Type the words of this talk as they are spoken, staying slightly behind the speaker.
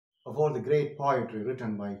Of all the great poetry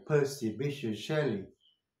written by Percy Bysshe Shelley,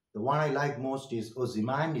 the one I like most is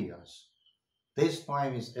Ozymandias. This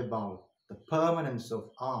poem is about the permanence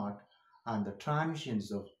of art and the transience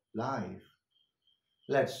of life.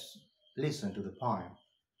 Let's listen to the poem.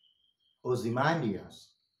 Ozymandias.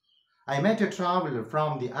 I met a traveler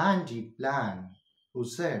from the antique land who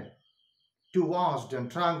said, "Two vast and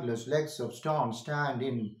trunkless legs of stone stand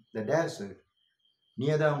in the desert.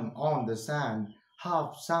 Near them on the sand,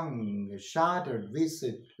 half sunk, a shattered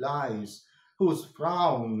visage lies, whose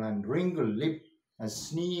frown and wrinkled lip, a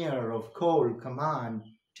sneer of cold command,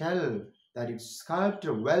 tell that its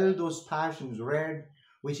sculptor well those passions read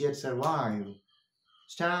which yet survive.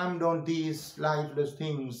 Stamped on these lifeless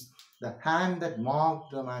things, the hand that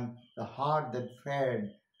marked them and the heart that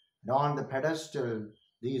fed, and on the pedestal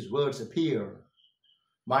these words appear.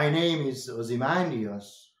 My name is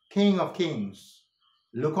Ozymandias, King of Kings.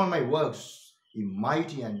 Look on my works, ye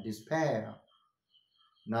mighty and despair.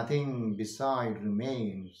 Nothing beside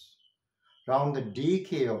remains. Round the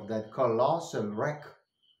decay of that colossal wreck,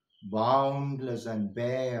 boundless and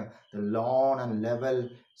bare, the lone and level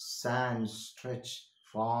sands stretch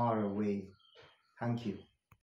far away." Thank you.